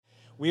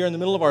We are in the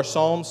middle of our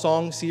Psalm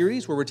song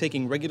series where we're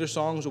taking regular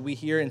songs that we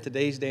hear in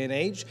today's day and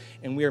age,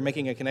 and we are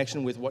making a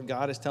connection with what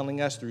God is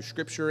telling us through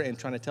Scripture and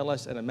trying to tell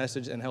us in a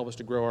message and help us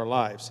to grow our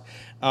lives.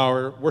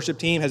 Our worship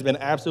team has been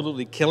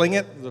absolutely killing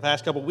it the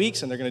past couple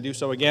weeks, and they're going to do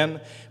so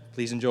again.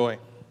 Please enjoy.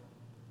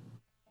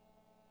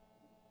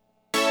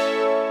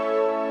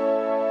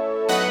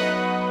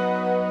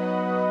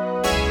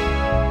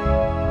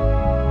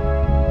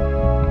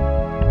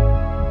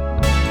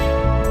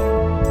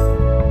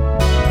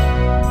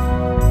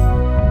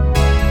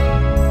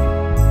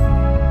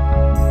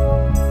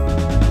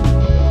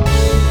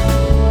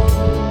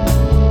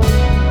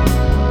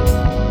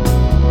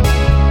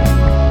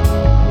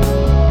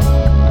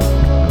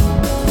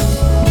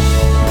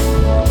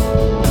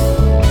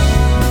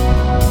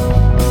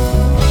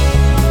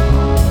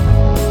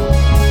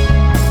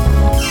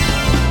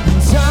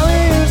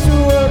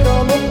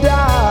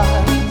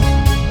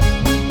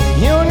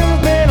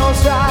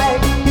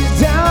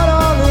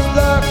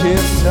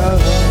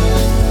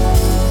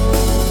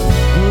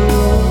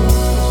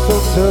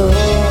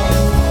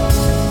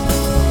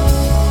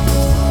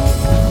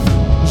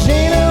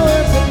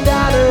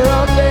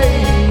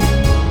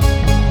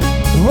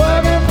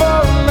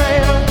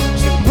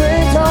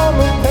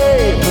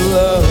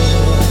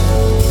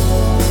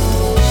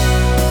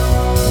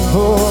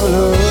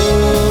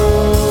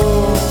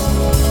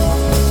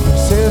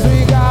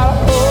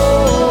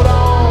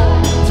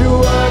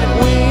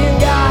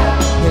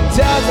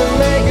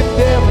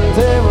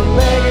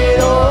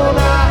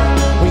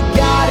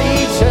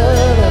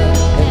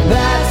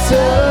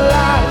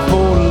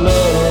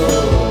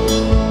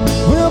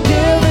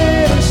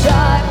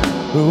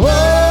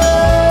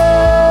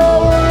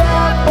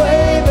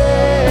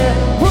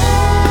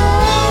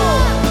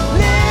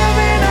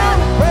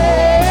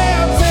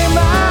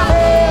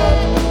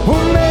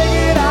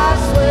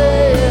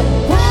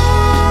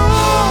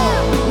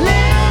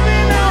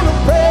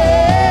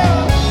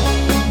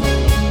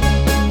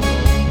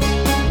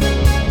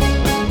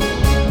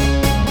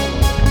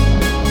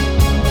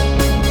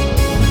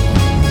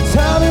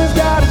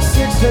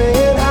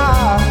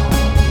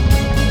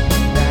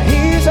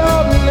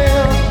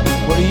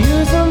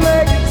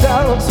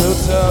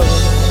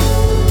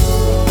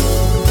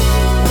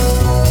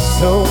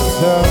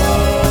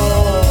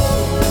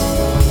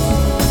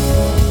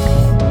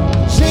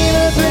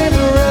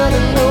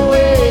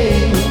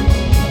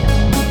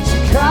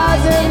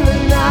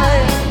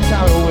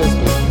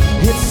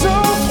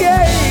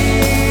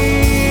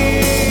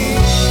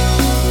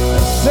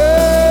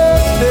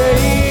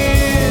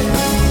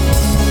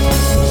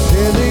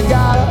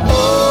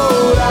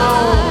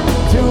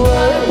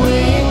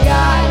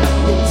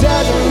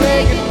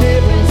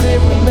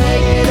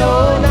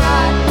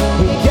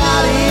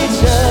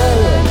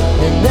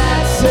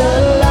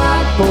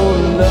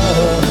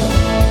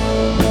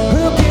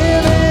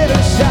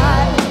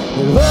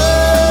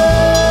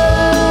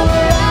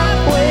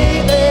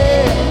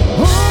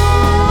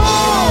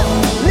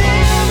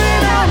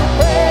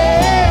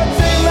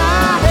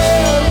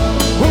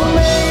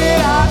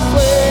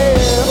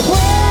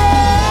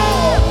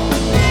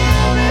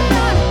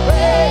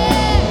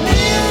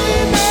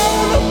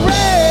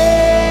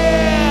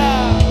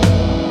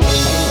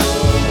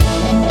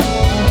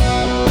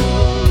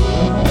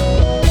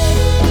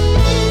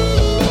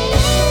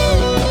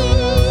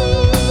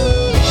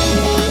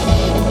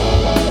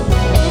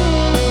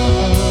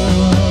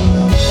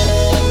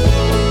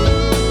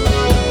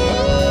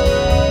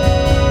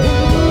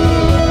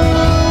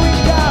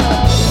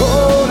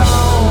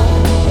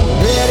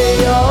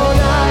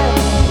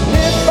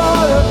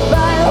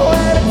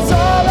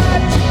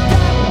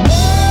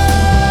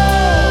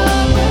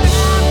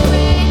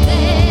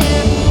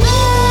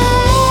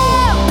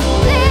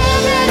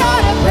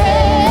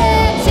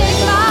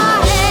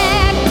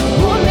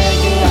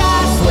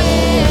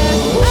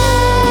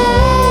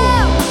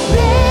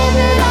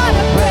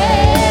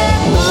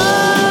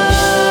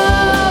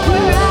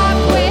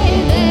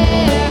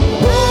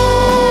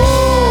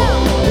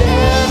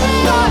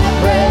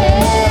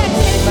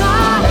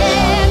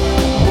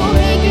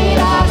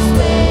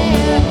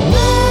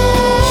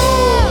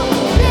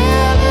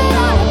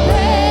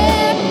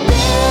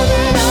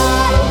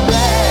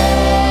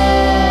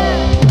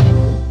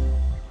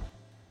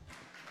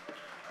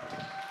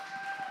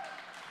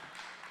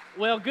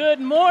 Well, good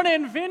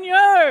morning,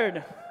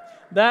 Vineyard.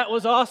 That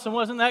was awesome.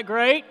 Wasn't that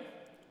great?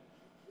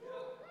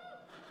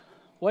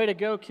 Way to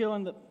go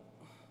killing the...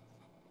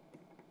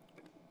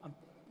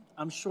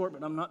 I'm short,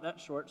 but I'm not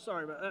that short.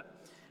 Sorry about that.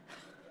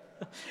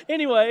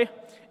 Anyway,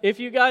 if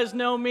you guys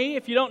know me,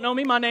 if you don't know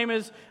me, my name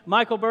is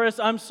Michael Burris.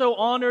 I'm so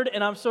honored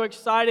and I'm so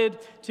excited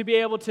to be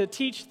able to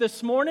teach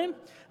this morning.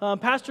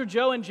 Pastor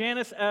Joe and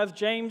Janice, as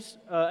James,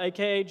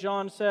 a.k.a.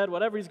 John said,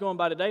 whatever he's going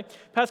by today,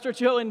 Pastor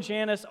Joe and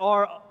Janice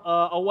are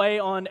away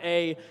on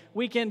a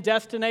weekend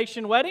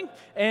destination wedding,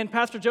 and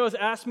Pastor Joe has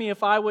asked me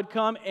if I would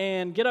come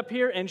and get up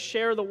here and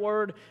share the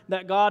word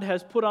that God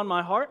has put on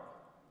my heart.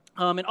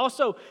 And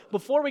also,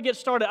 before we get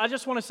started, I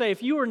just want to say,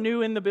 if you are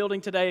new in the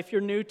building today, if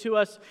you're new to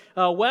us,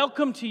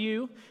 welcome to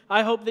you.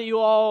 I hope that you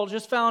all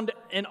just found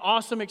an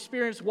awesome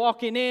experience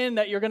walking in,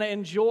 that you're going to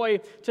enjoy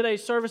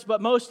today's service,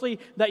 but mostly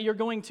that you're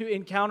going to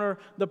encounter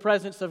the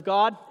presence of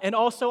God. And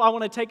also, I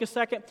want to take a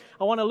second.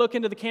 I want to look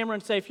into the camera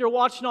and say, if you're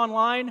watching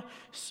online,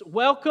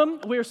 welcome.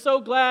 We're so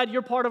glad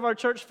you're part of our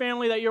church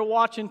family, that you're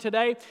watching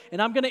today.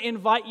 And I'm going to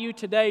invite you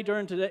today,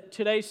 during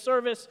today's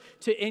service,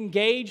 to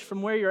engage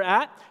from where you're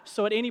at.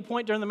 So at any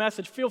point during the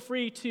message, feel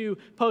free to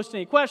post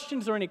any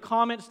questions or any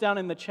comments down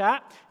in the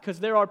chat, because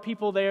there are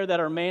people there that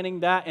are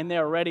manning that, and they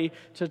are ready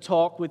to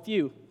talk with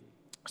you.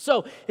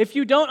 So if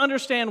you don't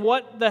understand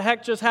what the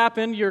heck just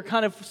happened, you're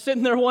kind of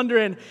sitting there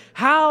wondering,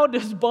 how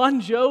does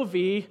Bon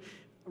Jovi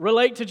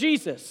relate to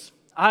Jesus?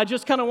 I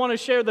just kind of want to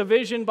share the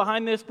vision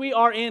behind this. We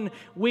are in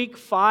week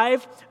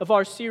 5 of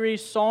our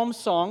series, Psalm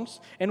Songs,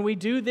 and we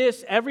do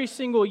this every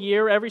single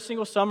year, every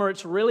single summer.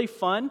 It's really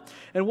fun.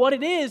 And what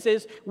it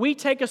is we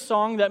take a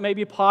song that may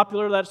be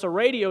popular, that's a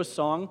radio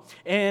song,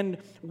 and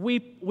we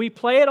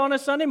play it on a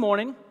Sunday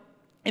morning,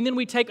 and then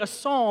we take a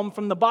psalm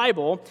from the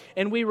Bible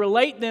and we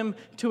relate them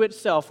to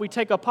itself. We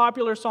take a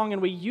popular song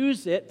and we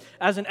use it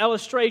as an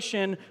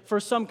illustration for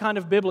some kind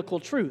of biblical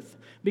truth.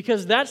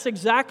 Because that's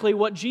exactly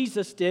what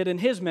Jesus did in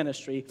his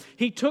ministry.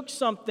 He took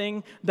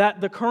something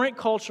that the current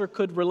culture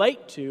could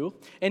relate to,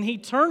 and he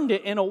turned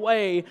it in a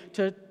way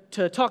to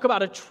talk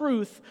about a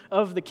truth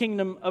of the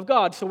kingdom of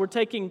God. So we're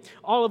taking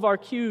all of our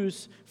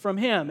cues from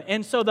him.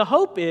 And so the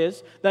hope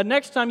is that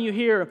next time you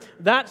hear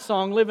that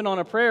song, Living on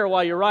a Prayer,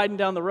 while you're riding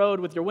down the road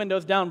with your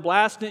windows down,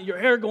 blasting it, your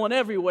hair going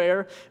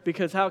everywhere,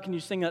 because how can you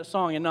sing that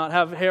song and not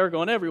have hair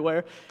going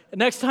everywhere?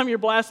 Next time you're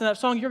blasting that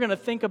song, you're going to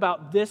think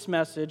about this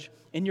message,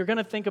 and you're going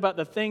to think about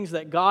the things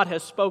that God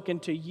has spoken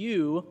to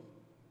you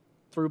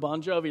through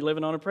Bon Jovi,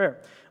 Living on a Prayer.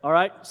 All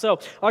right, so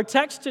our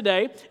text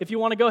today, if you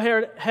want to go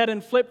ahead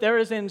and flip there,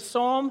 is in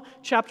Psalm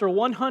chapter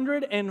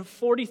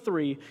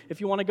 143. If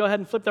you want to go ahead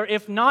and flip there.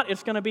 If not,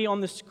 it's going to be on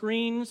the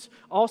screens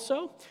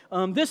also.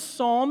 This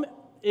psalm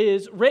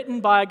is written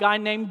by a guy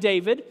named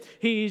David.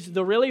 He's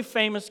the really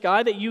famous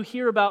guy that you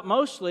hear about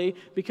mostly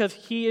because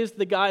he is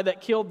the guy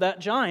that killed that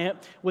giant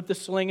with the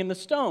sling and the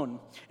stone.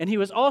 And he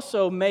was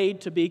also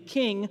made to be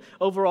king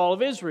over all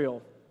of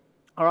Israel.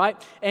 All right,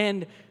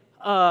 and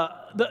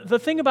the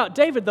thing about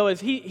David, though,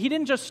 is he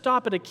didn't just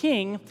stop at a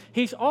king.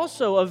 He's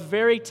also a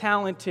very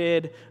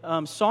talented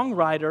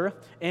songwriter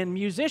and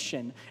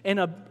musician. And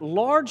a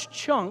large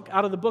chunk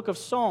out of the book of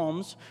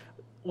Psalms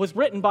was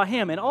written by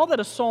him. And all that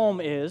a psalm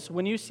is,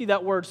 when you see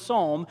that word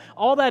psalm,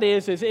 all that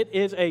is it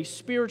is a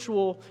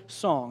spiritual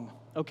song.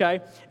 Okay?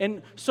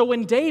 And so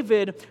when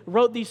David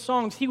wrote these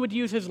songs, he would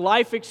use his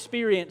life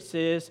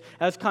experiences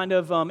as kind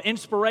of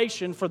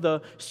inspiration for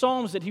the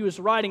psalms that he was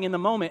writing in the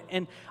moment.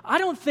 And I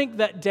don't think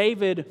that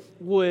David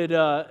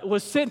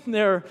was sitting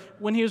there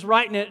when he was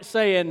writing it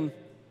saying,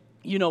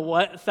 you know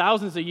what,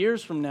 thousands of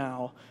years from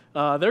now,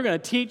 they're going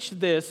to teach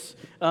this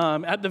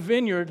at the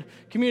Vineyard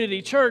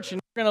Community Church,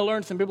 and we're going to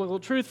learn some biblical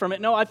truth from it.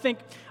 No, I think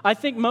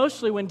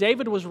mostly when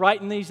David was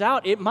writing these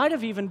out, it might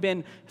have even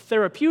been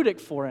therapeutic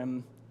for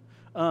him.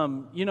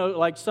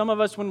 Like some of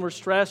us, when we're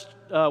stressed,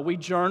 we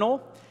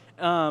journal.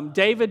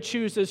 David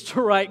chooses to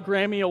write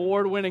Grammy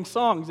Award-winning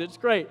songs. It's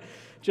great.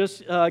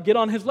 Just get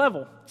on his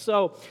level.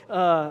 So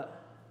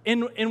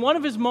in one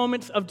of his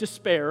moments of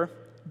despair,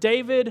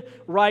 David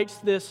writes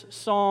this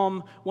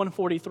Psalm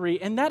 143,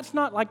 and that's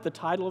not like the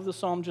title of the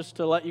psalm, just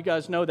to let you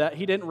guys know that.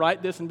 He didn't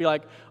write this and be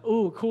like,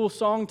 ooh, cool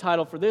song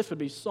title for this would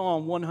be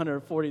Psalm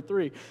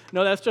 143.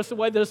 No, that's just the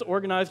way that it's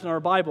organized in our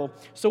Bible.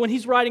 So when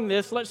he's writing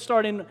this, let's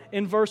start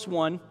in verse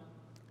 1.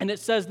 And it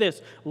says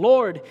this,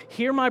 Lord,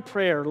 hear my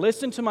prayer,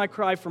 listen to my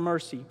cry for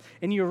mercy.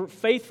 In your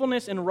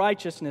faithfulness and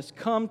righteousness,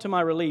 come to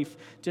my relief.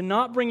 Do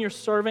not bring your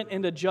servant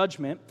into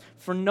judgment,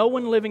 for no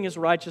one living is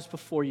righteous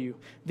before you.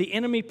 The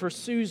enemy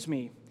pursues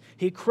me.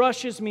 He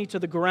crushes me to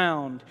the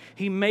ground.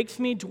 He makes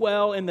me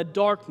dwell in the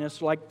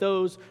darkness like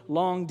those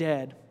long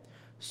dead.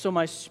 So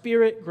my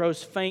spirit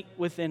grows faint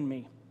within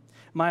me.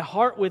 My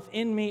heart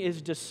within me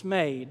is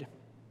dismayed.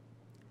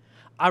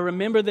 I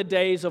remember the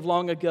days of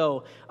long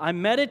ago. I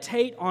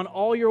meditate on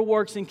all your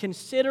works and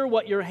consider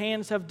what your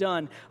hands have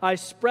done. I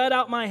spread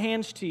out my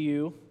hands to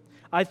you.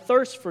 I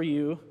thirst for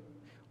you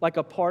like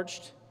a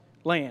parched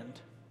land.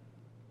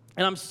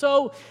 And I'm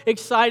so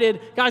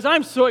excited. Guys,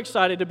 I'm so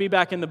excited to be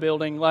back in the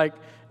building.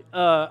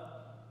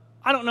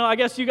 I don't know, I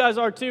guess you guys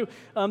are too.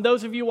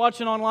 Those of you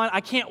watching online,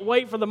 I can't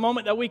wait for the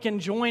moment that we can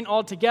join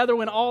all together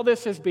when all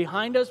this is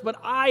behind us. But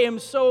I am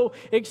so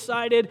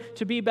excited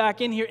to be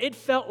back in here. It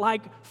felt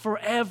like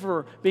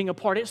forever being a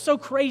part. It's so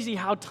crazy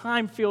how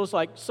time feels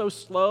like so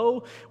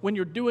slow when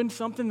you're doing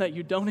something that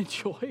you don't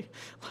enjoy.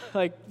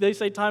 Like they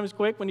say time is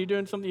quick when you're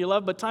doing something you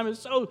love, but time is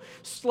so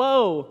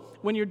slow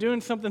when you're doing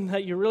something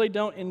that you really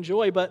don't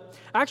enjoy. But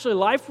actually,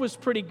 life was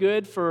pretty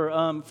good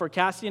for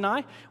Cassie and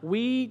I.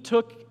 We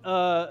took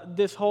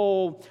this whole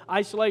whole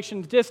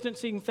isolation,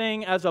 distancing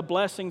thing as a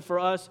blessing for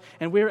us,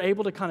 and we were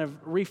able to kind of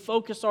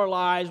refocus our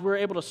lives. We were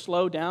able to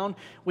slow down.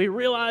 We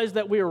realized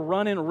that we were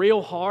running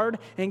real hard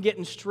and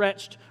getting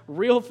stretched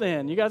real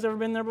thin. You guys ever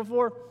been there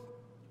before?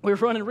 We were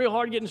running real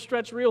hard, getting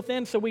stretched real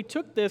thin, so we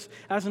took this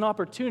as an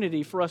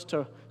opportunity for us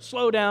to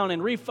slow down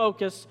and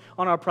refocus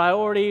on our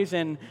priorities,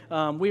 and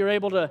we were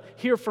able to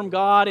hear from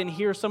God and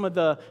hear some of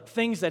the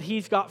things that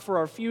He's got for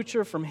our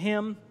future from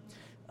Him.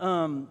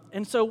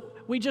 And so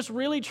we just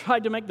really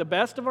tried to make the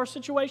best of our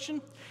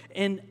situation,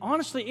 and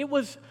honestly, it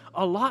was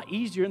a lot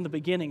easier in the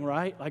beginning,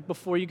 right? Like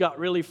before you got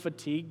really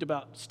fatigued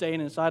about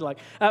staying inside. Like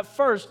at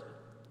first,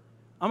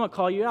 I'm going to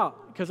call you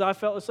out because I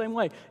felt the same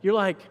way. You're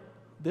like,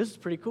 this is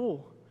pretty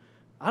cool.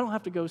 I don't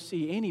have to go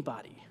see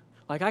anybody.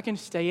 Like I can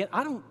stay in.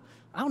 I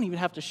don't even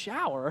have to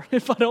shower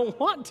if I don't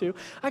want to.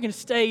 I can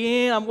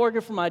stay in. I'm working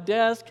from my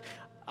desk.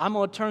 I'm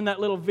going to turn that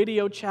little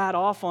video chat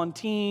off on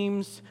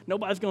Teams.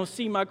 Nobody's going to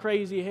see my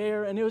crazy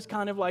hair. And it was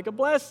kind of like a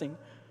blessing.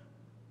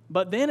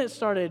 But then it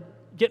started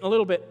getting a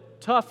little bit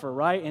tougher,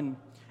 right?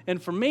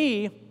 And for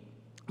me,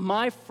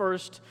 my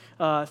first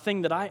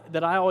thing that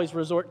I always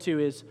resort to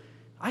is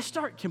I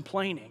start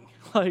complaining,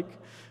 like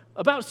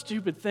about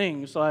stupid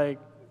things, like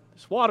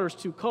this water's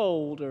too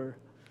cold, or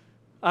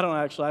I don't know,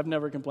 actually, I've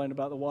never complained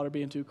about the water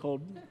being too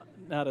cold.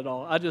 Not at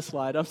all. I just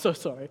lied. I'm so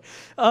sorry.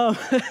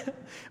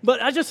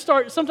 But I just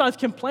start sometimes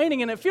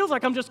complaining, and it feels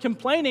like I'm just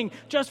complaining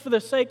just for the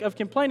sake of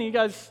complaining. You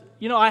guys,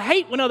 I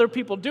hate when other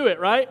people do it,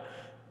 right?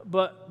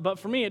 But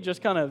for me, it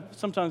just kind of,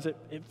 sometimes it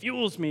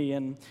fuels me.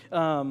 And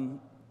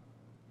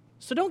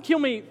so don't kill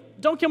me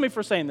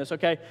for saying this,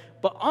 okay?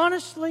 But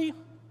honestly,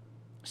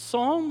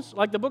 Psalms,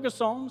 like the book of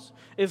Psalms,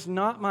 is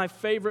not my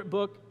favorite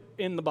book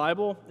in the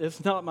Bible.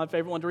 It's not my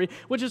favorite one to read,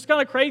 which is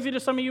kind of crazy to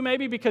some of you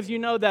maybe because you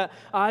know that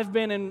I've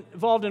been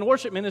involved in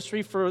worship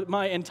ministry for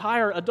my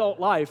entire adult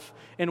life,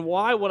 and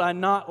why would I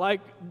not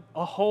like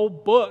a whole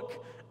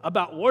book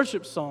about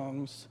worship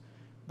songs?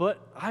 But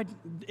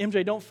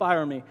MJ, don't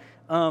fire me.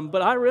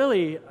 But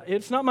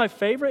it's not my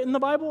favorite in the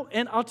Bible,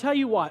 and I'll tell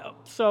you why.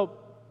 So,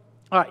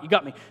 all right, you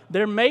got me.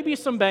 There may be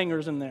some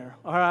bangers in there,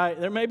 all right?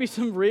 There may be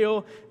some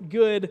real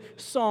good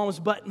Psalms,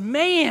 but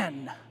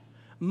man,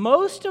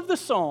 most of the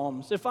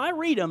Psalms, if I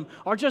read them,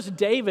 are just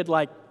David,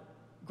 like,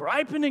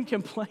 griping and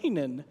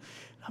complaining.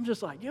 I'm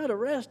just like, you gotta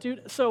rest,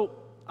 dude. So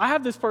I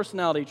have this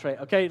personality trait,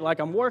 okay? Like,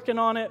 I'm working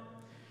on it.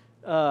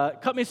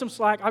 Cut me some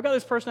slack. I've got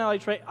this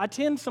personality trait. I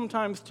tend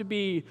sometimes to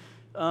be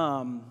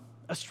a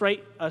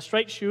straight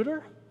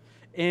shooter,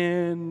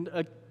 and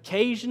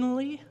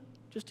occasionally,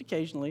 just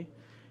occasionally,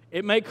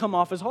 it may come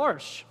off as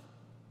harsh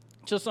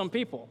to some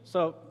people.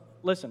 So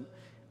listen,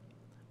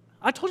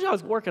 I told you I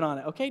was working on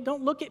it, okay?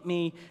 Don't look at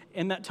me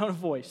in that tone of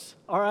voice,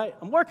 all right?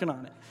 I'm working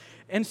on it.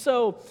 And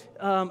so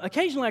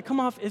occasionally I come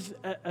off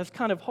as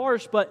kind of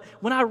harsh, but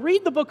when I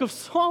read the book of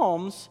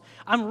Psalms,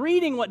 I'm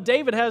reading what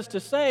David has to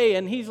say,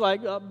 and he's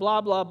like,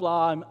 blah, blah,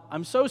 blah.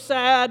 I'm so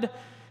sad,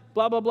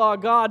 blah, blah, blah.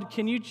 God,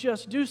 can you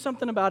just do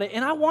something about it?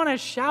 And I want to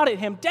shout at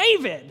him,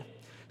 David,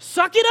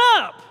 suck it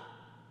up.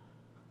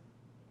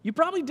 You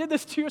probably did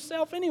this to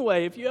yourself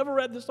anyway. If you ever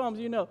read the Psalms,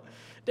 you know.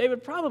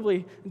 David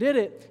probably did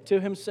it to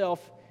himself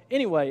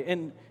anyway.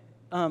 And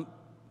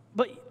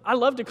but I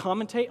love to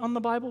commentate on the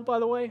Bible, by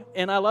the way,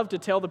 and I love to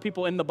tell the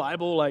people in the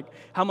Bible like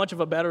how much of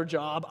a better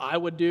job I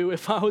would do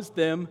if I was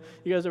them.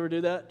 You guys ever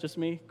do that? Just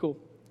me? Cool.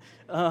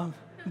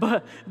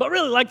 But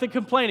really, like the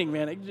complaining,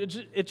 man,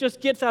 it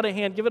just gets out of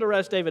hand. Give it a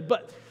rest, David.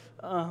 But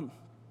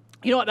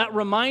you know what? That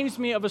reminds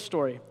me of a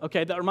story.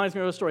 Okay, that reminds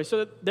me of a story.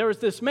 So there was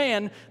this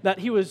man that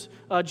he was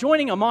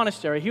joining a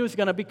monastery. He was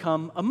going to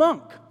become a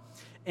monk,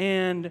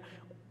 and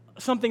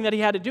something that he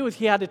had to do is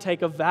he had to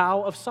take a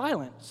vow of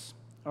silence.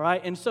 All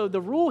right, and so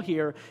the rule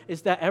here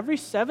is that every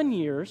 7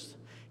 years,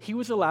 he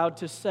was allowed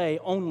to say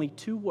only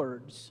 2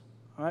 words.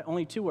 All right,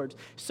 only 2 words.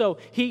 So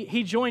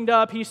he joined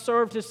up, he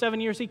served his 7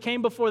 years, he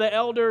came before the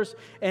elders,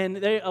 and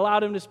they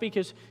allowed him to speak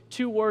his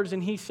 2 words,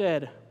 and he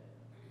said,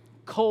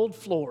 cold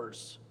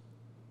floors.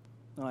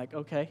 They're like,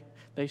 okay.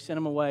 They sent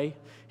him away.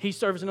 He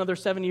serves another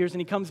 7 years,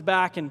 and he comes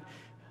back, and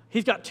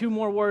he's got 2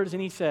 more words,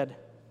 and he said,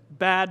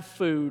 bad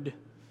food.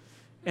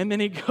 And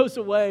then he goes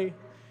away.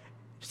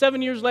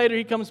 7 years later,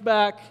 he comes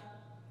back,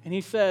 and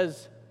he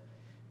says,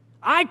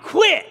 I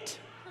quit.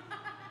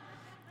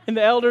 And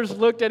the elders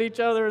looked at each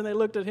other, and they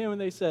looked at him, and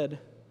they said,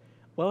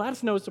 well,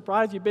 that's no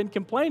surprise. You've been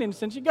complaining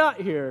since you got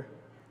here.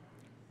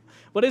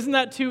 But isn't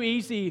that too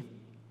easy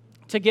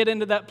to get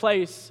into that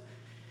place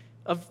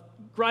of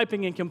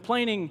griping and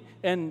complaining?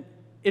 And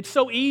it's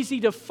so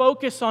easy to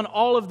focus on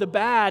all of the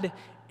bad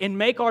and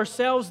make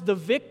ourselves the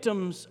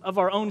victims of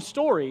our own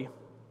story.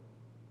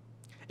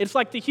 It's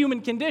like the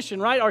human condition,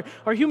 right?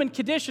 Our human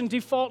condition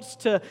defaults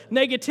to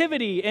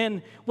negativity,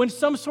 and when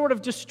some sort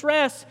of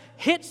distress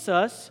hits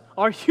us,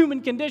 our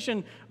human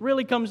condition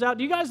really comes out.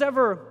 Do you guys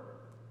ever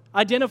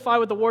identify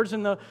with the words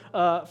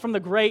from the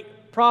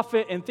great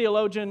prophet and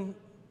theologian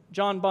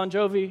John Bon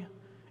Jovi,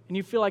 and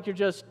you feel like you're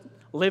just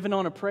living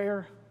on a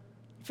prayer?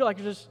 You feel like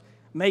you're just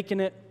making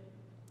it?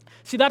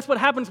 See, that's what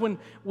happens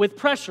with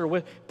pressure.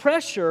 With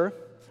pressure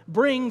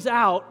brings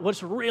out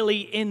what's really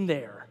in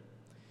there.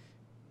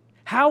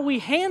 How we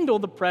handle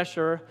the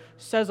pressure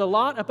says a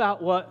lot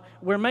about what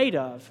we're made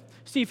of.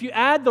 See, if you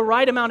add the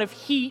right amount of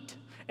heat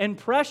and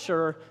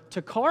pressure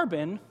to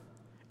carbon,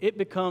 it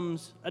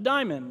becomes a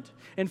diamond.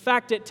 In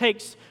fact, it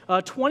takes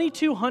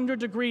 2,200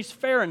 degrees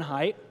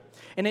Fahrenheit,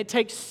 and it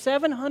takes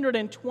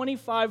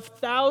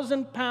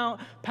 725,000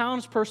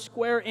 pounds per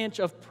square inch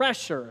of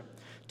pressure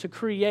to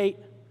create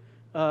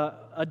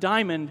a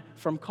diamond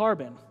from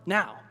carbon.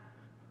 Now,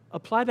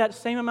 apply that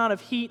same amount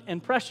of heat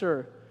and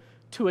pressure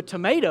to a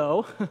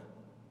tomato,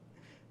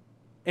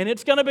 and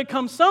it's going to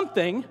become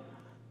something,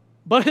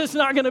 but it's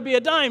not going to be a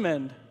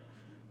diamond.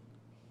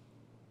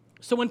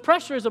 So when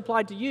pressure is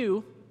applied to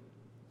you,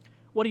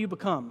 what do you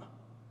become?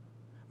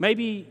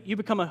 Maybe you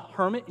become a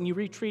hermit and you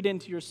retreat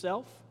into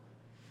yourself.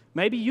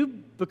 Maybe you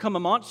become a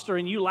monster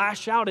and you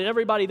lash out at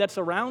everybody that's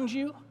around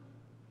you.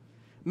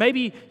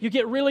 Maybe you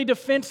get really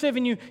defensive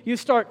and you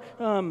start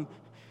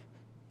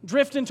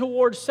drifting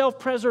towards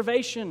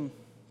self-preservation.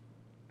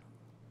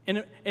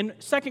 In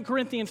 2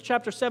 Corinthians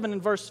chapter 7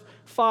 and verse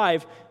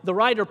 5, the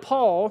writer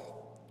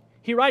Paul,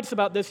 he writes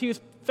about this. He was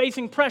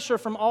facing pressure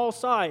from all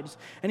sides.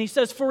 And he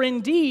says, "For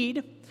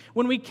indeed,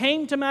 when we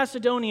came to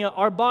Macedonia,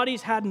 our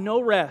bodies had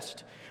no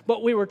rest,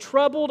 but we were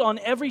troubled on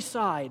every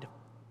side.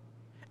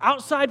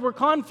 Outside were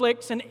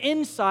conflicts, and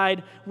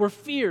inside were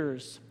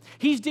fears."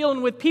 He's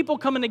dealing with people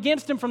coming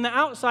against him from the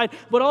outside,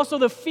 but also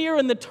the fear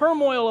and the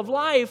turmoil of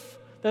life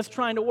that's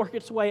trying to work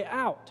its way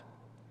out.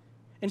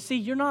 And see,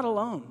 you're not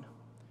alone.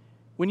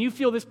 When you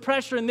feel this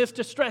pressure and this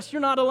distress,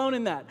 you're not alone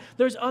in that.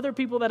 There's other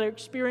people that are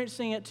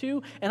experiencing it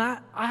too. And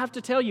I have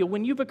to tell you,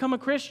 when you become a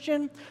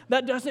Christian,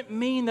 that doesn't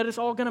mean that it's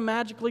all going to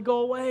magically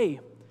go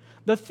away.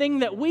 The thing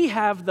that we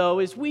have, though,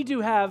 is we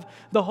do have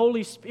the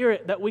Holy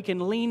Spirit that we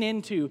can lean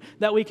into,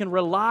 that we can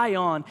rely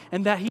on,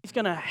 and that He's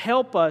going to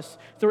help us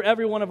through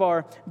every one of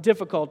our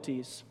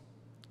difficulties.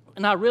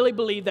 And I really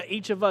believe that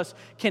each of us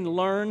can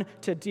learn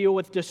to deal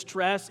with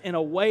distress in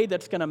a way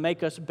that's going to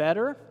make us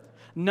better.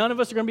 None of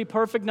us are going to be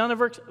perfect. None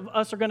of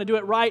us are going to do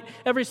it right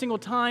every single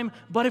time.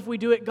 But if we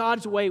do it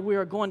God's way, we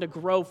are going to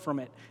grow from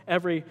it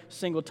every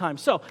single time.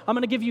 So I'm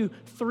going to give you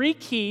 3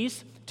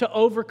 keys to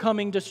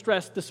overcoming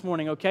distress this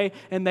morning, okay?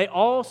 And they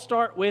all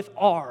start with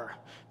R,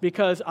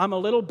 because I'm a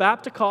little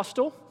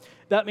Baptist-costal.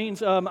 That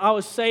means I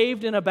was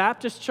saved in a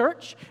Baptist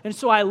church, and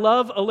so I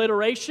love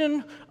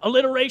alliteration.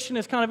 Alliteration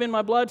is kind of in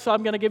my blood, so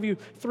I'm going to give you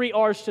 3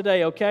 R's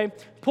today, okay?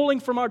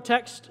 Pulling from our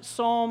text,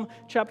 Psalm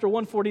chapter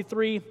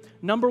 143,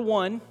 number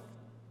 1,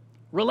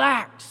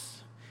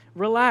 relax.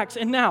 Relax.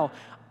 And now,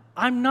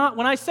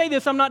 when I say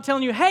this, I'm not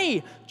telling you,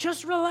 hey,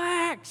 just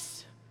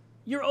relax.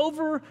 You're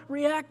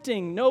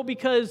overreacting. No,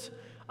 because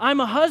I'm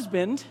a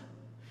husband,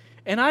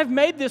 and I've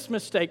made this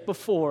mistake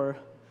before.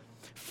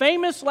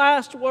 Famous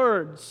last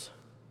words.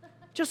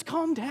 Just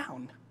calm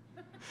down.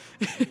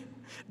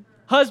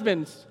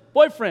 Husbands,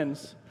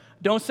 boyfriends,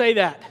 don't say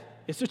that.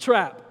 It's a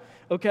trap,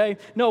 okay?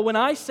 No, when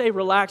I say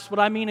relax, what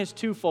I mean is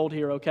twofold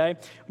here, okay?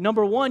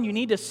 Number 1, you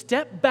need to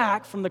step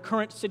back from the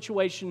current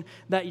situation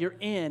that you're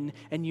in,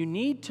 and you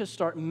need to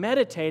start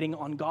meditating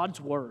on God's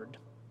Word.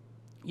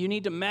 You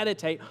need to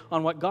meditate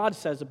on what God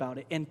says about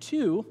it. And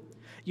 2,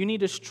 you need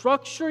to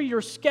structure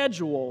your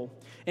schedule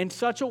in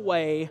such a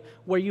way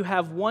where you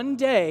have one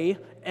day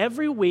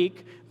every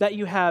week that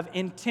you have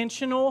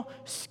intentional,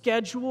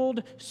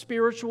 scheduled,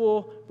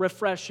 spiritual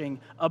refreshing,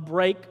 a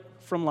break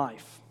from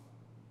life.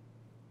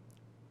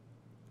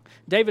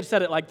 David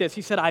said it like this.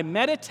 He said, "I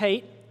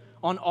meditate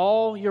on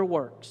all your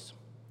works."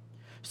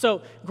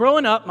 So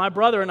growing up, my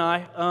brother and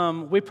I,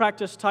 we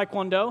practiced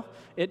Taekwondo.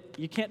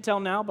 You can't tell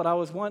now, but I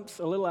was once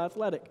a little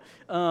athletic.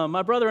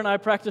 My brother and I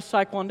practiced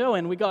Taekwondo,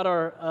 and we got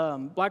our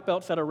black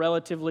belts at a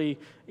relatively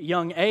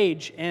young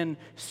age. And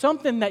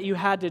something that you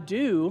had to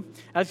do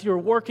as you were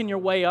working your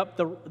way up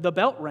the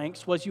belt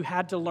ranks was you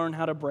had to learn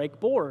how to break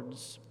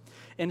boards.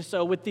 And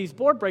so with these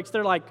board breaks,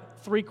 they're like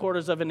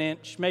 3/4 of an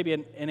inch, maybe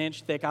an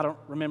inch thick, I don't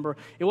remember.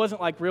 It wasn't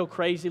like real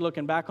crazy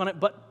looking back on it,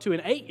 but to an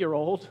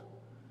 8-year-old,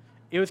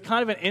 it was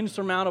kind of an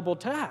insurmountable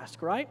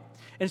task, right?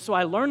 And so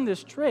I learned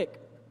this trick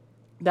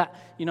that,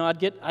 I'd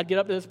get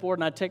up to this board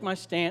and I'd take my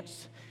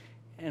stance,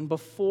 and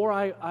before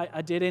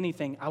I did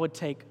anything, I would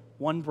take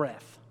one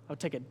breath. I would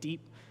take a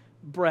deep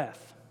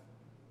breath.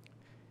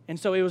 And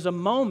so it was a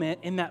moment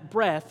in that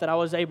breath that I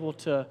was able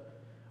to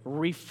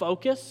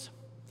refocus.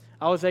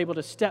 I was able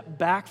to step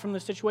back from the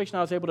situation.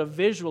 I was able to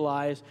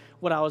visualize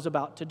what I was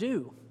about to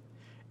do.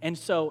 And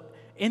so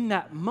in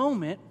that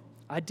moment,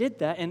 I did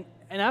that, and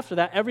after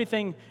that,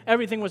 everything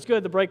was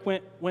good. The break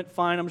went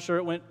fine. I'm sure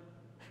it went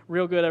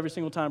real good every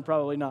single time.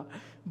 Probably not.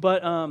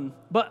 But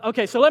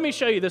okay, so let me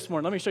show you this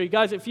morning. Let me show you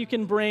guys, if you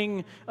can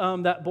bring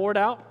that board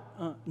out.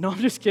 No, I'm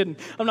just kidding.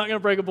 I'm not going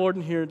to break a board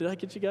in here. Did I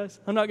get you guys?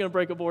 I'm not going to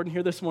break a board in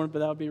here this morning, but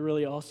that would be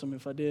really awesome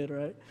if I did,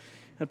 right?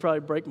 I'd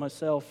probably break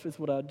myself is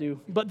what I'd do.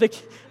 But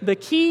the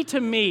key to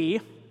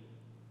me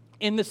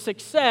in the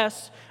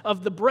success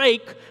of the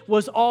break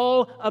was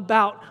all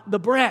about the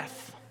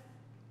breath.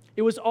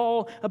 It was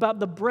all about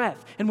the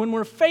breath. And when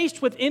we're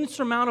faced with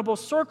insurmountable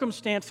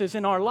circumstances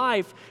in our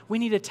life, we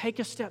need to take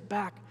a step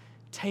back,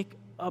 take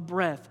a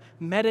breath,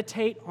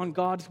 meditate on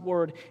God's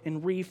word,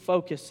 and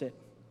refocus it.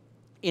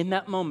 In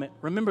that moment,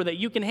 remember that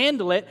you can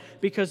handle it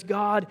because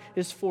God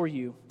is for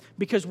you.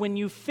 Because when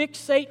you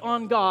fixate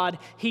on God,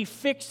 He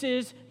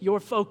fixes your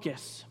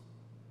focus.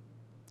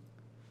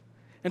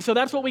 And so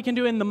that's what we can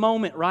do in the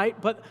moment, right?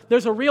 But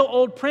there's a real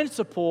old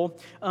principle.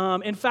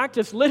 In fact,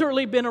 it's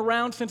literally been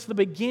around since the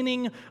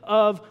beginning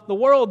of the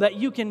world that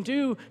you can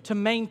do to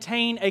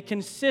maintain a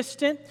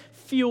consistent,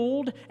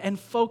 fueled, and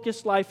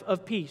focused life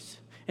of peace.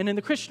 And in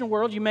the Christian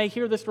world, you may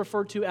hear this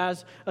referred to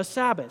as a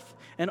Sabbath.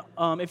 And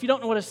if you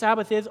don't know what a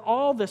Sabbath is,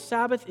 all the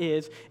Sabbath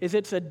is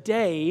it's a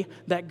day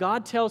that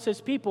God tells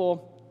His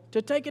people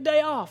to take a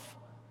day off.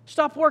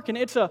 Stop working.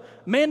 It's a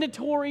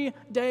mandatory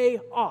day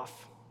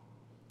off.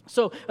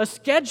 So a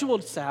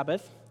scheduled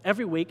Sabbath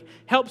every week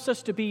helps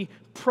us to be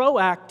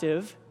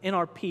proactive in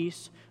our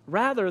peace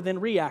rather than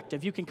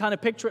reactive. You can kind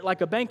of picture it like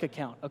a bank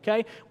account,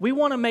 okay? We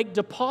want to make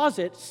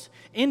deposits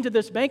into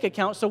this bank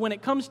account so when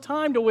it comes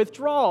time to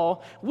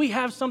withdraw, we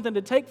have something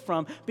to take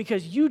from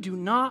because you do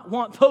not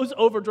want those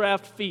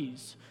overdraft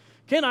fees.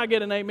 Can I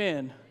get an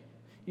amen?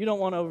 You don't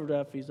want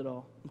overdraft fees at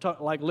all. I'm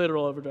talking like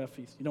literal overdraft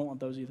fees. You don't want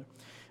those either.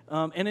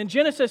 And in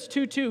Genesis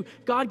 2:2,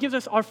 God gives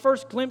us our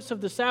first glimpse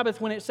of the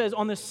Sabbath when it says,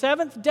 on the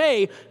seventh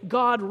day,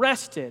 God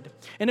rested.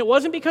 And it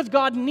wasn't because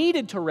God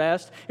needed to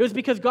rest. It was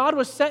because God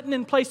was setting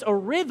in place a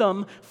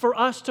rhythm for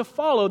us to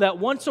follow, that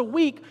once a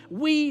week,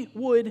 we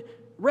would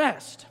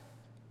rest.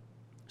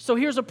 So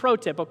here's a pro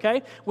tip,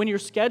 okay? When you're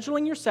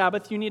scheduling your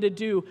Sabbath, you need to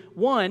do,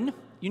 1,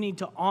 you need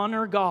to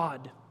honor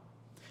God.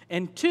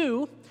 And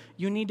 2,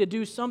 you need to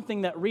do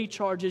something that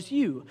recharges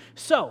you.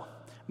 So,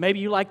 maybe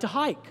you like to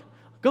hike.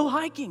 Go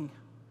hiking.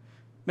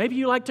 Maybe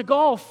you like to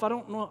golf. I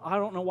don't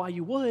know why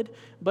you would,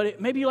 but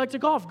maybe you like to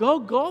golf. Go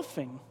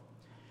golfing.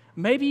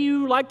 Maybe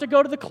you like to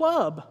go to the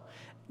club.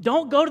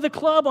 Don't go to the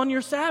club on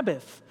your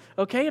Sabbath.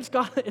 Okay? It's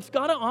got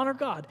to honor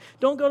God.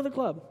 Don't go to the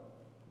club.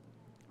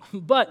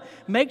 But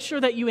make sure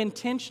that you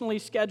intentionally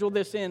schedule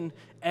this in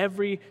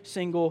every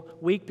single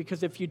week,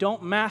 because if you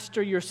don't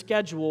master your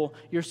schedule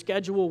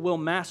will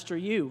master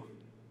you.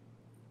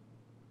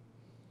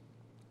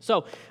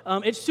 So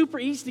it's super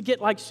easy to get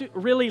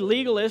really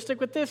legalistic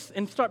with this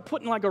and start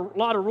putting a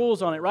lot of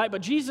rules on it, right?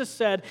 But Jesus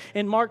said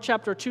in Mark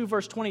chapter 2,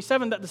 verse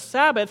 27, that the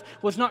Sabbath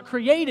was not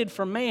created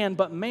for man,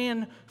 but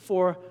the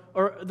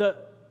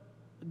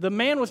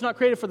man was not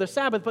created for the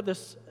Sabbath, but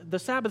the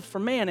Sabbath for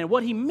man. And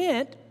what he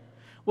meant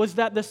was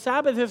that the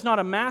Sabbath is not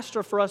a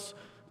master for us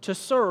to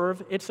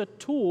serve. It's a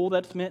tool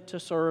that's meant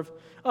to serve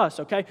us,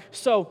 okay?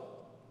 So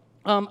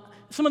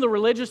some of the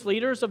religious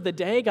leaders of the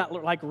day got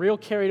real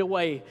carried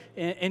away.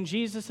 In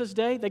Jesus'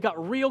 day, they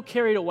got real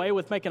carried away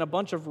with making a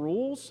bunch of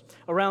rules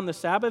around the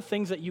Sabbath,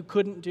 things that you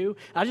couldn't do.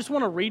 I just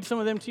want to read some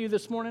of them to you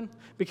this morning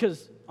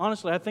because,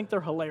 honestly, I think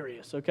they're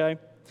hilarious, okay?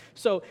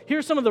 So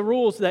here's some of the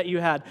rules that you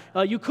had.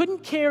 You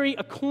couldn't carry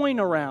a coin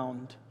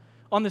around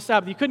on the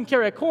Sabbath. You couldn't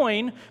carry a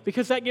coin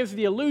because that gives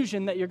the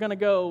illusion that you're going to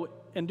go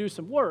and do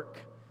some work.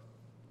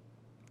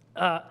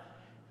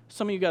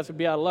 Some of you guys would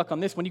be out of luck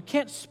on this one. You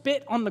can't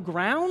spit on the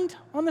ground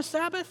on the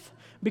Sabbath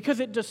because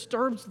it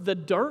disturbs the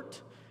dirt,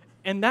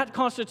 and that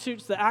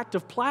constitutes the act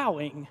of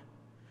plowing.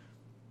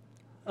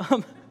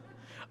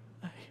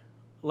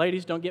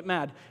 Ladies, don't get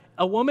mad.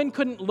 A woman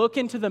couldn't look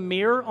into the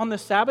mirror on the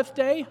Sabbath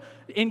day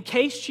in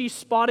case she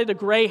spotted a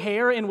gray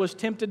hair and was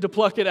tempted to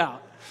pluck it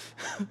out.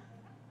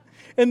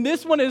 And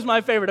this one is my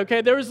favorite,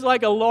 okay? There was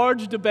a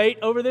large debate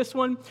over this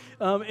one,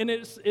 and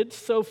it's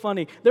so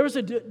funny. There was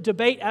a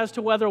debate as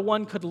to whether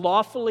one could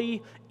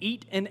lawfully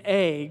eat an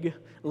egg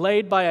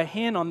laid by a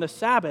hen on the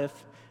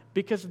Sabbath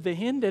because the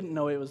hen didn't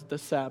know it was the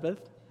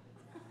Sabbath.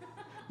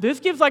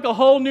 This gives a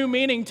whole new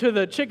meaning to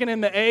the chicken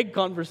and the egg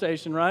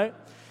conversation, right?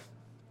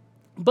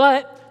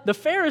 But the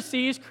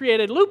Pharisees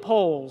created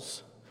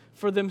loopholes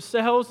for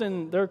themselves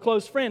and their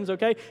close friends,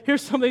 okay?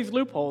 Here's some of these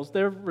loopholes.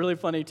 They're really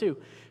funny too.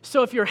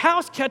 So if your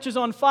house catches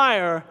on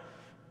fire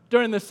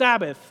during the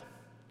Sabbath,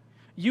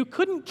 you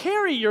couldn't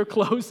carry your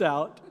clothes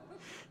out,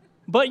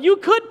 but you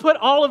could put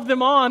all of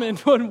them on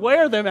and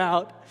wear them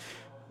out,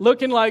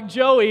 looking like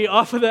Joey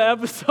off of the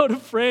episode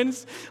of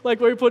Friends,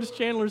 where he puts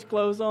Chandler's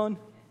clothes on.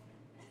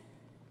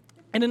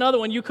 And another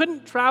one, you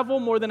couldn't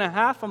travel more than a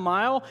half a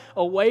mile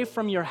away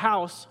from your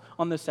house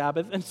on the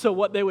Sabbath. And so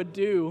what they would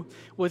do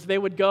was they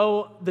would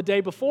go the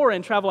day before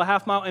and travel a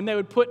half mile, and they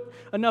would put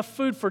enough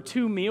food for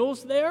 2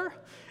 meals there.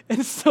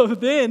 And so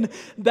then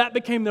that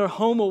became their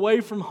home away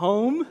from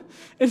home.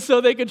 And so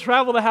they could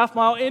travel the half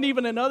mile and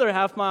even another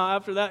half mile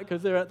after that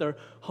because they're at their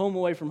home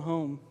away from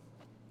home.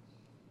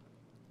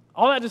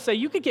 All that to say,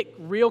 you could get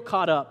real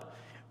caught up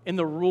in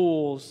the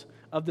rules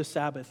of the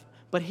Sabbath.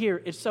 But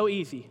here, it's so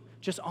easy.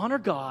 Just honor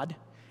God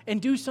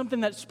and do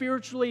something that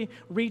spiritually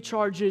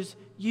recharges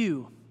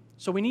you.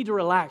 So we need to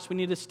relax. We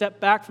need to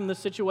step back from the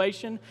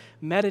situation,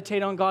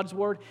 meditate on God's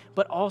word,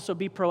 but also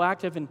be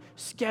proactive in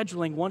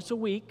scheduling once a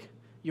week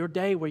your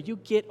day where you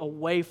get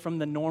away from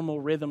the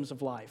normal rhythms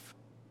of life.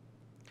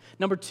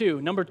 Number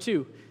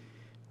two,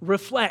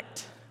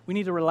 reflect. We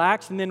need to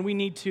relax, and then we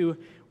need to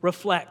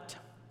reflect.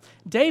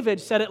 David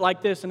said it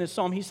like this in his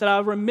psalm. He said, I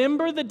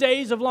remember the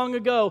days of long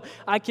ago.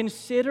 I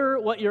consider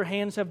what your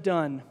hands have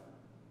done.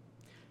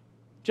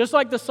 Just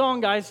like the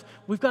song, guys,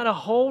 we've got to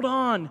hold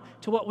on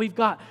to what we've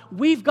got.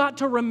 We've got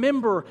to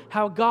remember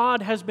how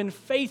God has been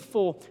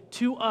faithful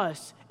to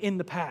us in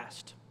the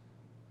past.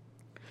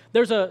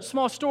 There's a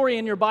small story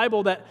in your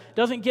Bible that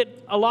doesn't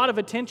get a lot of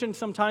attention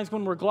sometimes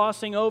when we're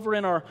glossing over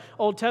in our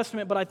Old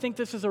Testament, but I think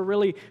this is a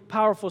really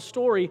powerful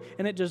story,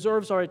 and it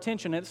deserves our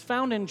attention. It's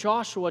found in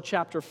Joshua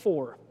chapter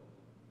 4.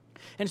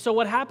 And so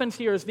what happens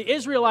here is the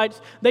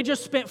Israelites, they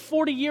just spent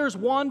 40 years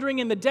wandering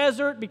in the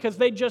desert because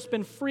they'd just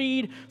been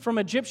freed from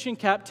Egyptian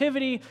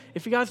captivity.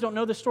 If you guys don't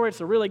know the story, it's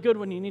a really good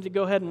one. You need to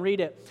go ahead and read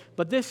it.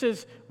 But this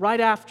is right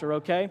after,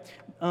 okay?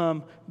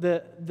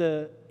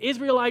 The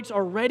Israelites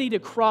are ready to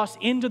cross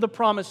into the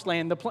promised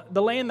land,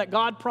 the land that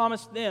God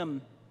promised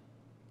them.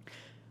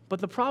 But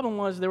the problem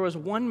was there was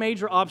one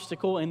major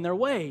obstacle in their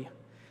way.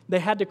 They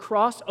had to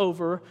cross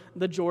over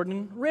the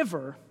Jordan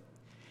River.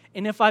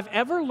 And if I've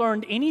ever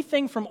learned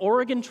anything from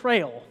Oregon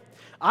Trail,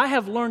 I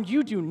have learned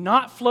you do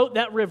not float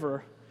that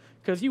river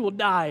because you will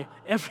die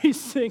every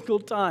single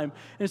time.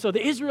 And so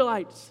the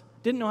Israelites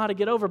didn't know how to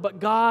get over,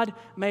 but God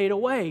made a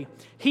way.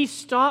 He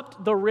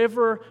stopped the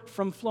river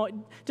from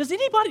flowing. Did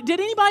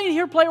anybody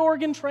here play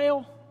Oregon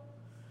Trail?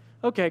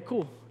 Okay,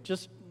 cool.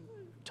 Just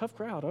tough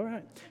crowd. All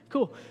right,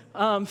 cool.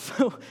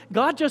 So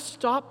God just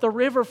stopped the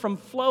river from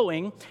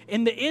flowing,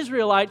 and the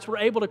Israelites were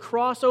able to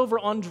cross over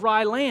on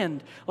dry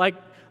land. Like,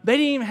 they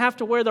didn't even have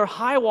to wear their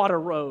high water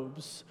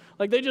robes.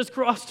 Like, they just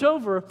crossed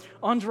over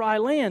on dry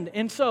land.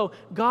 And so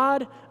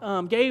God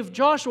gave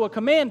Joshua a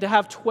command to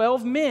have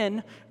 12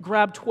 men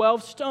grab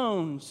 12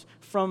 stones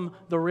from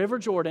the River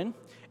Jordan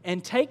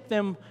and take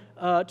them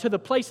to the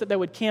place that they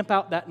would camp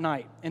out that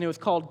night. And it was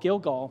called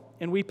Gilgal.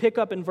 And we pick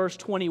up in verse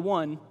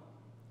 21,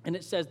 and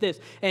it says this,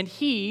 and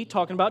he,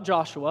 talking about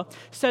Joshua,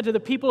 said to the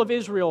people of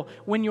Israel,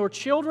 when your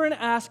children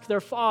ask their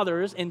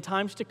fathers in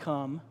times to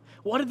come,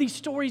 what do these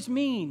stories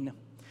mean?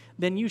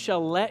 Then you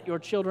shall let your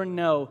children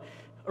know,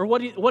 or what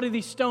do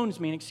these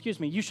stones mean?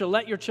 You shall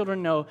let your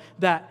children know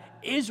that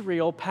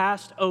Israel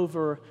passed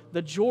over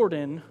the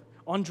Jordan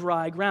on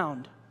dry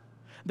ground.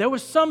 There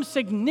was some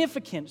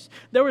significance.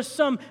 There was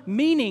some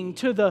meaning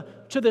to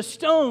the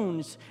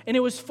stones, and it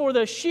was for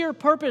the sheer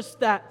purpose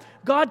that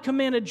God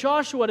commanded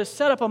Joshua to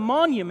set up a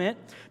monument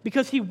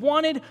because he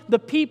wanted the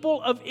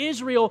people of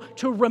Israel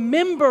to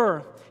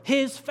remember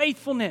his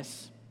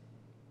faithfulness.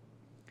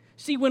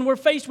 See, when we're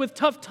faced with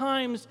tough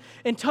times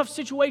and tough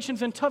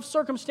situations and tough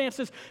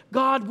circumstances,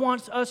 God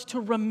wants us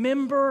to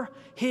remember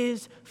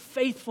his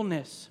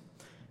faithfulness.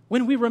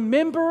 When we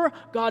remember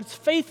God's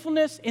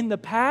faithfulness in the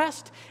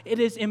past, it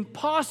is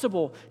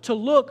impossible to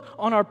look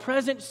on our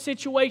present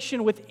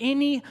situation with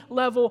any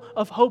level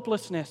of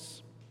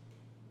hopelessness.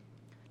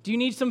 Do you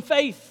need some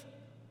faith?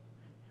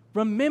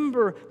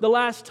 Remember the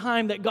last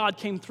time that God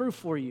came through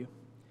for you.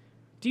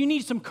 Do you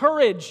need some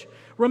courage?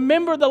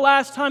 Remember the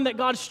last time that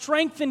God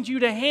strengthened you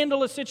to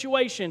handle a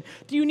situation.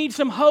 Do you need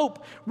some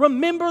hope?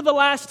 Remember the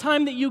last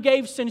time that you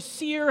gave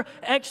sincere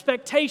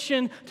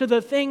expectation to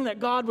the thing that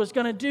God was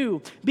going to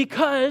do.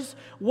 Because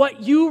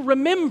what you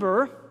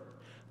remember,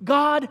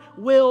 God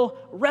will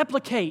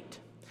replicate.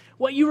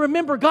 What you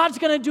remember, God's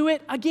going to do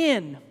it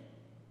again.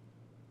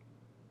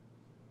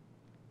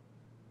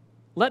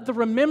 Let the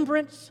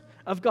remembrance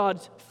of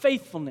God's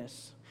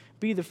faithfulness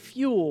be the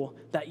fuel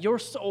that your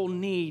soul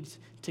needs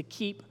to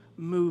keep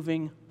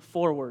moving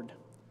forward.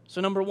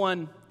 So number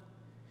one,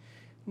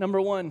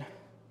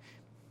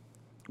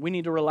 we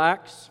need to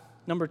relax.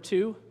 Number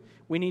two,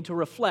 we need to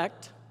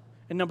reflect.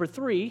 And number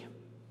three,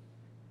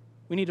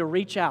 we need to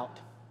reach out.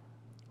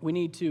 We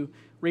need to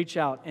reach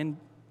out. And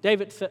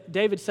David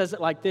says it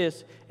like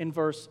this in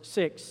verse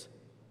 6.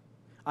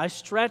 I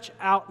stretch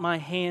out my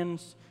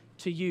hands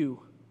to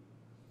you.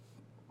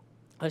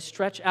 I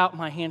stretch out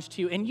my hands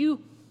to you. And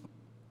you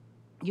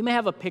may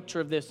have a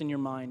picture of this in your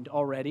mind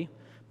already,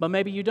 but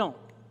maybe you don't.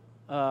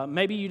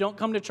 Maybe you don't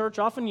come to church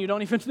often. You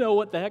don't even know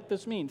what the heck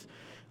this means.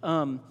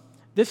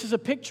 This is a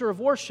picture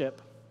of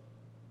worship.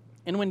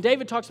 And when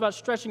David talks about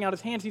stretching out his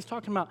hands, he's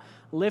talking about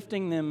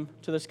lifting them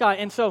to the sky.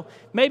 And so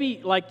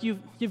maybe like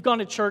you've gone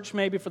to church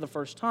maybe for the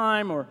first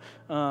time, or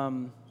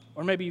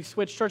maybe you've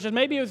switched churches.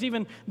 Maybe it was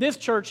even this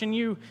church, and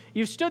you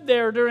stood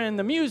there during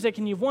the music,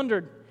 and you've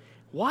wondered,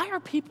 why are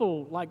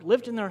people like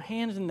lifting their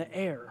hands in the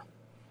air?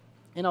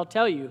 And I'll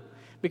tell you,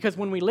 because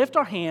when we lift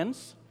our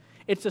hands,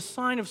 it's a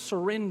sign of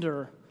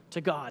surrender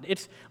to God.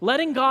 It's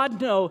letting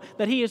God know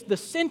that He is the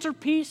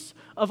centerpiece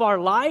of our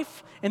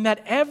life and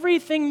that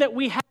everything that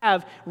we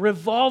have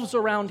revolves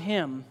around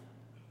Him.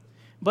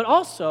 But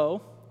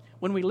also,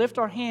 when we lift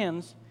our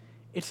hands,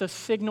 it's a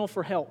signal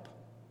for help.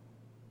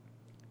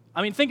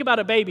 I mean, think about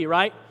a baby,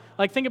 right?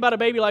 Like, think about a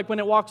baby like when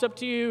it walks up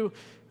to you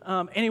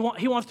and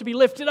he wants to be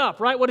lifted up,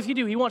 right? What does he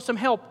do? He wants some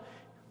help.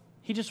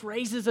 He just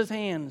raises his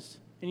hands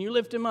and you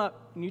lift him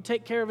up and you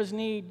take care of his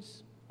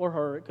needs, or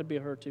her, it could be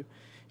her too.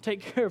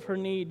 Take care of her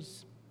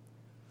needs.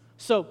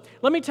 So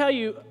let me tell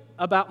you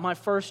about my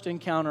first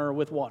encounter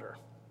with water,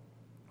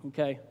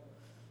 okay?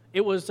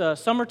 It was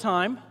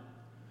summertime,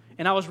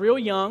 and I was real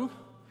young,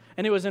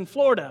 and it was in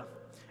Florida.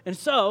 And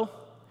so,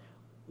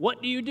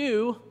 what do you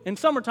do in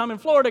summertime in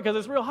Florida because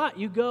it's real hot?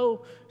 You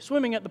go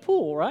swimming at the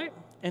pool, right?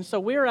 And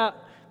so we're at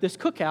this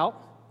cookout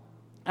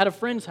at a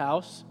friend's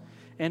house,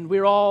 and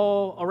we're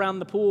all around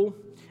the pool,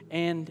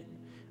 and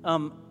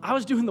I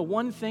was doing the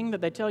one thing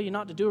that they tell you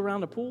not to do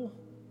around the pool.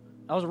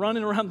 I was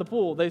running around the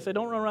pool. They said,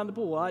 don't run around the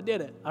pool. Well, I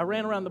did it. I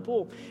ran around the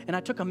pool, and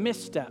I took a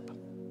misstep,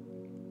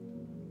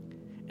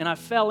 and I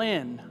fell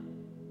in,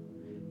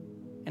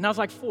 and I was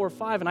like 4 or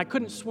 5, and I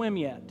couldn't swim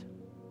yet.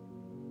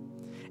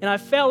 And I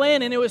fell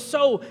in, and it was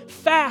so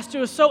fast, it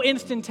was so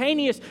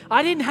instantaneous,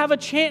 I didn't have a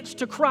chance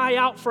to cry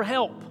out for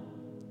help.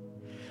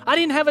 I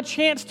didn't have a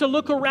chance to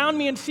look around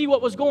me and see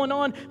what was going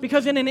on,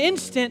 because in an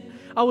instant,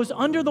 I was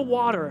under the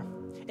water.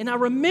 And I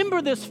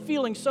remember this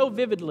feeling so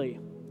vividly.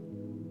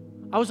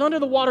 I was under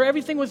the water,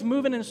 everything was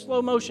moving in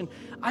slow motion.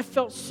 I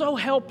felt so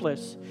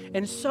helpless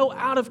and so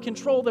out of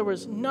control, there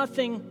was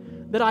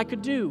nothing that I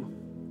could do.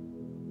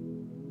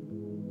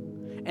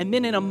 And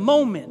then in a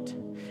moment,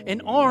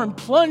 an arm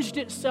plunged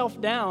itself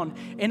down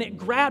and it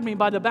grabbed me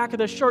by the back of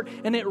the shirt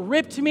and it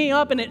ripped me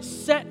up and it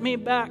set me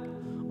back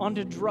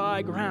onto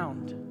dry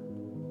ground.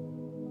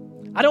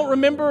 I don't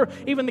remember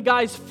even the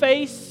guy's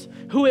face,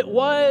 who it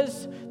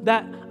was,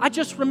 that I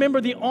just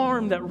remember the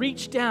arm that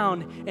reached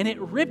down and it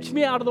ripped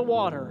me out of the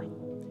water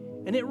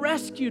and it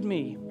rescued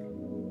me.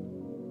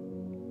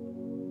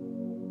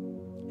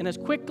 And as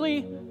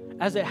quickly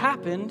as it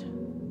happened,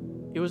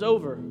 it was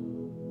over.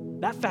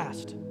 That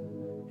fast.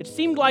 It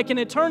seemed like an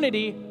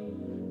eternity,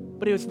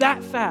 but it was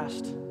that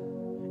fast,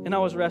 and I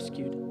was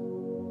rescued.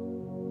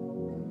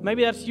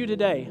 Maybe that's you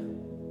today.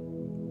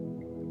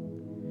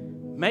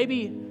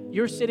 Maybe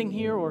you're sitting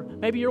here, or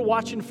maybe you're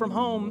watching from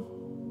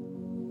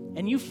home,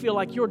 and you feel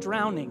like you're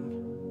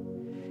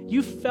drowning.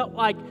 You felt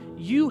like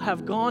you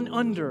have gone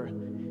under,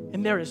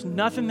 and there is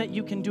nothing that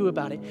you can do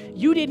about it.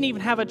 You didn't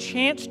even have a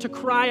chance to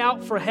cry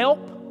out for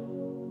help.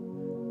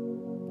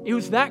 It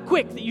was that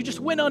quick that you just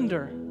went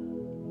under.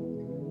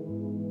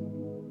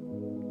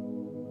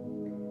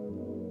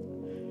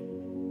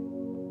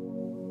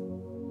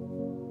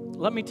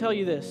 Let me tell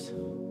you this.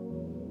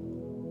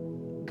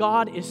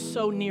 God is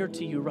so near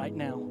to you right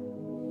now.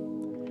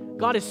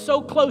 God is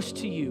so close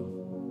to you.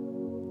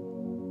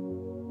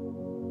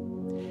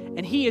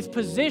 And He has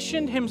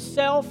positioned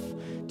Himself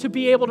to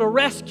be able to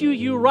rescue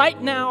you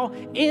right now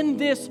in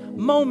this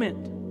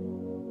moment.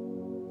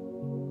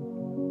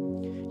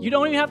 You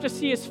don't even have to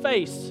see His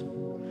face.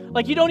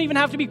 Like, you don't even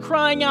have to be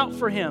crying out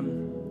for Him.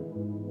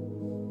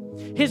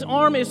 His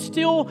arm is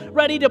still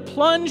ready to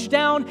plunge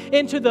down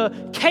into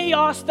the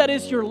chaos that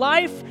is your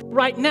life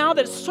right now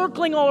that's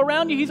circling all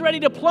around you. He's ready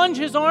to plunge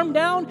His arm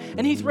down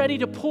and He's ready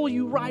to pull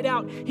you right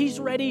out. He's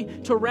ready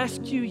to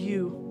rescue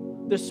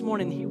you this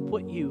morning. He'll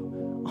put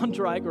you on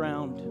dry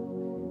ground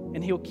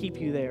and He'll keep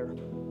you there.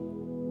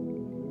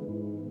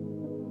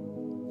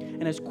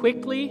 And as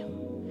quickly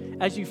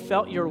as you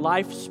felt your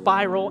life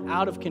spiral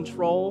out of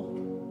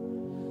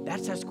control,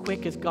 that's as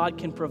quick as God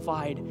can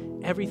provide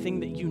everything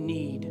that you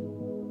need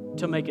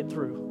to make it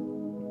through.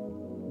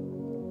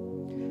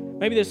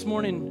 Maybe this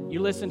morning you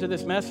listen to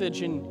this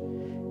message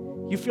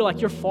and you feel like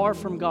you're far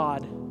from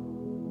God.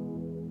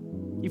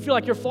 You feel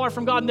like you're far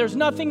from God and there's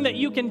nothing that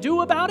you can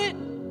do about it.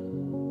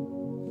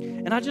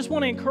 And I just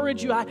want to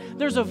encourage you.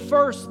 There's a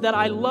verse that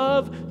I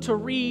love to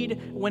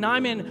read when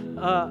I'm in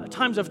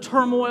times of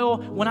turmoil,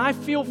 when I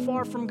feel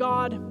far from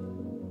God.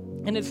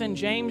 And it's in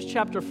James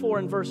chapter 4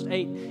 and verse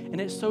 8.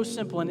 And it's so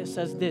simple and it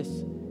says this: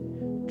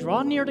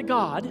 draw near to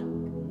God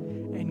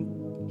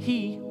and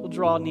He will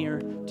draw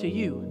near to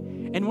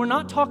you. And we're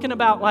not talking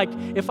about like,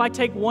 if I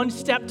take one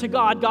step to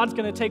God, God's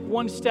going to take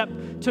one step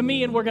to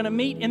me and we're going to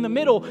meet in the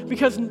middle,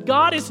 because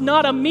God is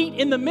not a meet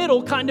in the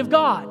middle kind of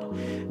God.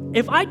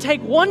 If I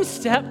take one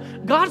step,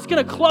 God's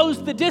going to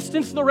close the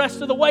distance the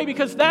rest of the way,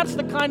 because that's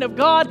the kind of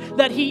God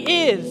that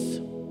He is.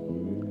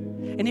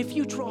 And if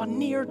you draw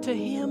near to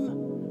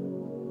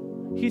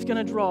Him, He's going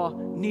to draw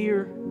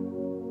near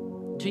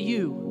to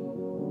you.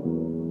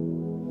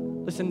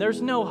 Listen,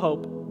 there's no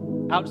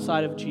hope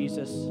outside of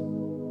Jesus.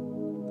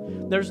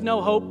 There's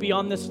no hope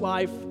beyond this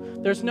life.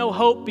 There's no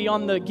hope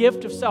beyond the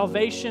gift of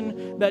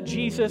salvation that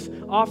Jesus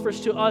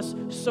offers to us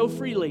so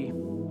freely.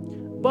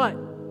 But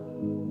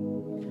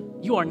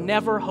you are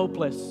never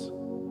hopeless.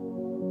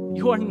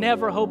 You are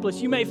never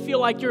hopeless. You may feel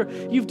like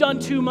you've done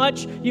too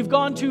much, you've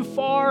gone too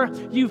far,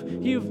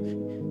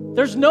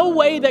 there's no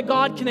way that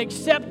God can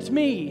accept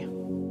me.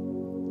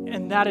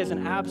 And that is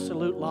an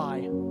absolute lie.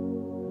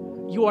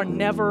 You are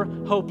never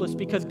hopeless,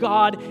 because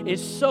God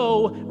is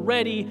so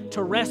ready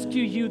to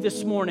rescue you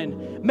this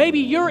morning. Maybe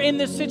you're in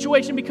this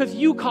situation because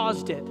you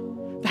caused it.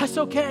 That's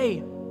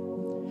okay.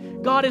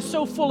 God is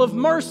so full of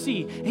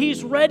mercy.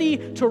 He's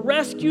ready to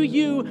rescue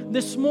you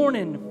this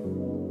morning.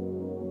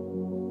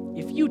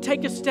 If you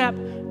take a step,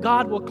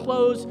 God will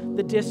close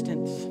the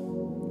distance.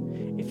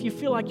 If you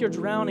feel like you're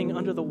drowning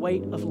under the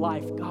weight of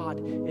life,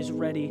 God is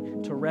ready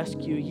to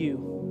rescue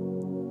you.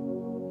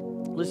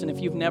 Listen, if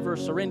you've never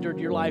surrendered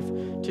your life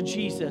to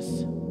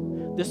Jesus,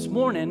 this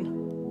morning,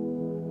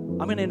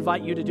 I'm going to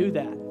invite you to do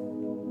that.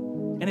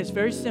 And it's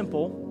very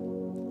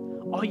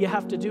simple. All you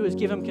have to do is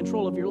give him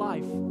control of your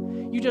life.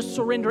 You just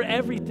surrender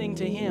everything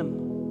to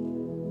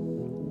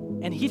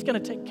him, and he's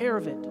going to take care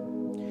of it.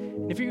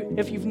 And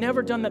if you've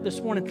never done that this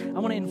morning, I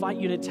want to invite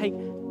you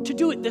to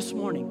do it this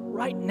morning,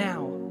 right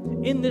now,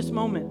 in this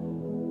moment.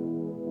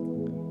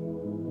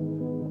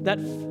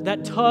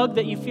 That tug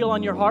that you feel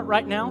on your heart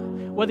right now,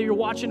 whether you're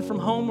watching from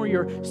home or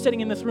you're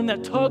sitting in this room,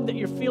 that tug that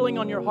you're feeling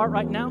on your heart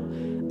right now,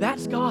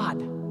 that's God.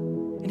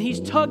 And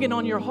he's tugging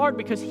on your heart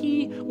because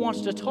he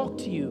wants to talk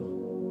to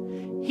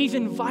you. He's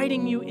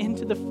inviting you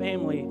into the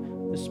family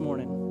this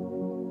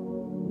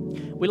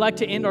morning. We like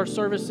to end our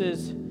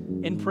services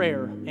in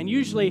prayer. And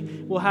usually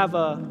we'll have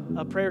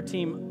a prayer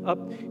team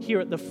up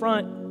here at the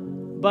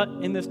front, but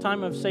in this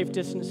time of safe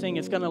distancing,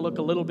 it's going to look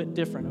a little bit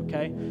different,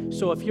 okay?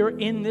 So if you're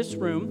in this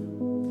room,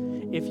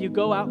 if you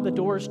go out the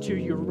doors to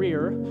your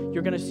rear,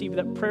 you're going to see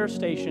that prayer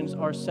stations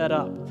are set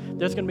up.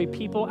 There's going to be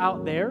people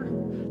out there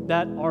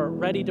that are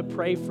ready to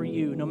pray for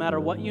you. No matter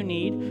what you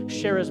need,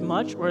 share as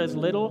much or as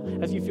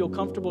little as you feel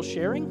comfortable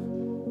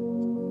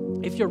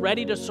sharing. If you're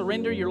ready to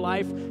surrender your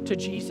life to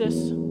Jesus,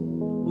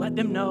 let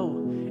them know,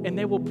 and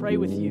they will pray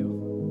with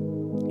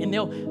you. And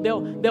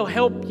they'll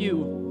help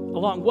you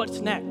along what's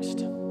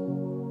next.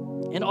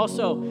 And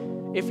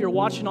also, if you're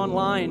watching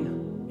online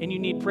and you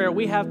need prayer,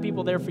 we have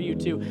people there for you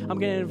too. I'm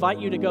going to invite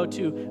you to go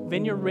to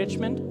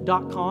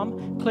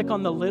vineyardrichmond.com, click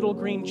on the little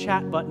green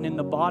chat button in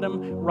the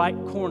bottom right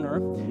corner,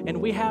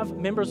 and we have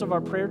members of our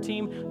prayer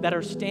team that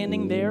are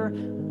standing there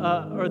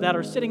or that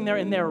are sitting there,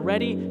 and they're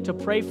ready to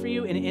pray for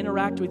you and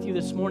interact with you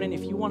this morning.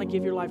 If you want to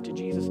give your life to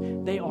Jesus,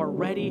 they are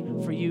ready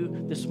for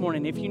you this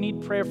morning. If you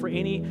need prayer for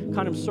any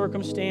kind of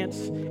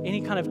circumstance,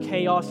 any kind of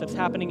chaos that's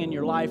happening in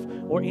your life,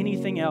 or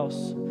anything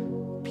else,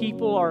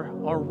 people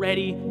are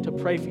ready to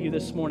pray for you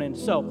this morning.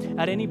 So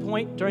at any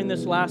point during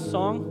this last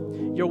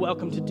song, you're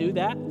welcome to do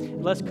that.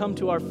 Let's come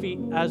to our feet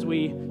as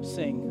we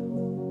sing.